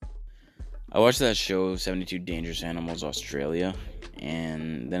I watched that show, 72 Dangerous Animals Australia,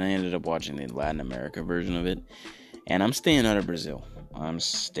 and then I ended up watching the Latin America version of it, and I'm staying out of Brazil.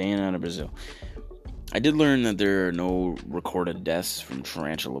 I did learn that there are no recorded deaths from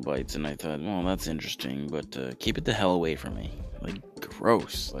tarantula bites, and I thought, well, that's interesting, but keep it the hell away from me. Like,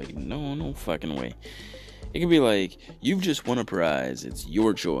 gross. Like, no fucking way. It could be like, you've just won a prize, it's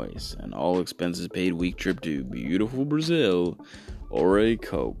your choice, and all expenses paid week trip to beautiful Brazil, or a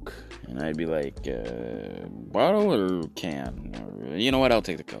Coke. And I'd be like, bottle or can? Or, you know what, I'll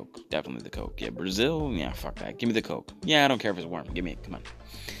take the Coke. Definitely the Coke. Yeah, Brazil? Yeah, fuck that. Give me the Coke. Yeah, I don't care if it's warm. Give me it. Come on.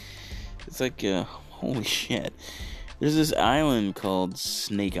 It's like, holy shit. There's this island called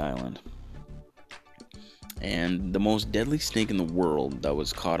Snake Island. And the most deadly snake in the world that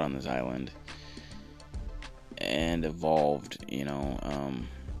was caught on this island and evolved, and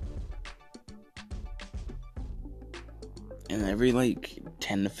every like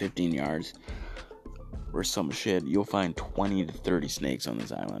 10 to 15 yards or some shit, you'll find 20 to 30 snakes on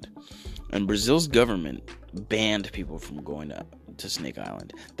this island. And Brazil's government banned people from going to Snake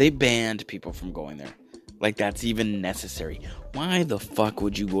Island. They banned people from going there. Like, that's even necessary. Why the fuck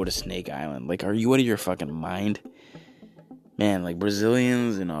would you go to Snake Island? Like, are you out of your fucking mind? Man, like,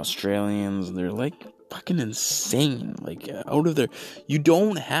 Brazilians and Australians, they're like fucking insane. Like, out of their... You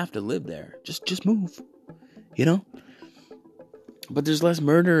don't have to live there. Just move. You know? But there's less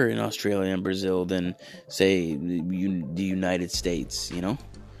murder in Australia and Brazil than, say, the United States, you know?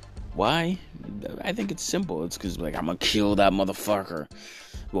 Why? I think it's simple. It's because, like, I'm gonna kill that motherfucker.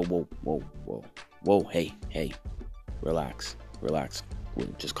 Whoa, hey. Relax.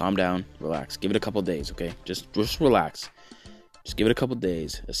 Just calm down, relax. Give it a couple days, okay? Just relax. Just give it a couple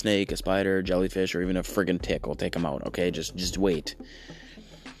days. A snake, a spider, jellyfish, or even a friggin' tick will take them out, okay? Just wait.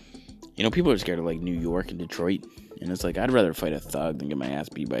 You know, people are scared of, like, New York and Detroit. And it's like, I'd rather fight a thug than get my ass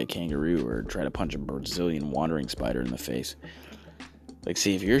beat by a kangaroo or try to punch a Brazilian wandering spider in the face. Like,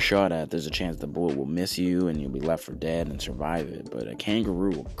 see, if you're shot at, there's a chance the bullet will miss you and you'll be left for dead and survive it. But a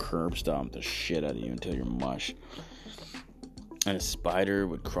kangaroo will curb stomp the shit out of you until you're mush. And a spider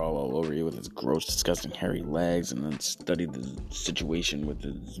would crawl all over you with its gross, disgusting, hairy legs and then study the situation with the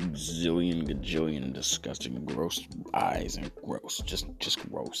zillion, gajillion, disgusting, gross eyes and gross. Just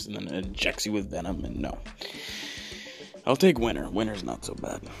gross. And then it injects you with venom and no. I'll take winter. Winter's not so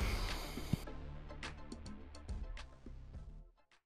bad.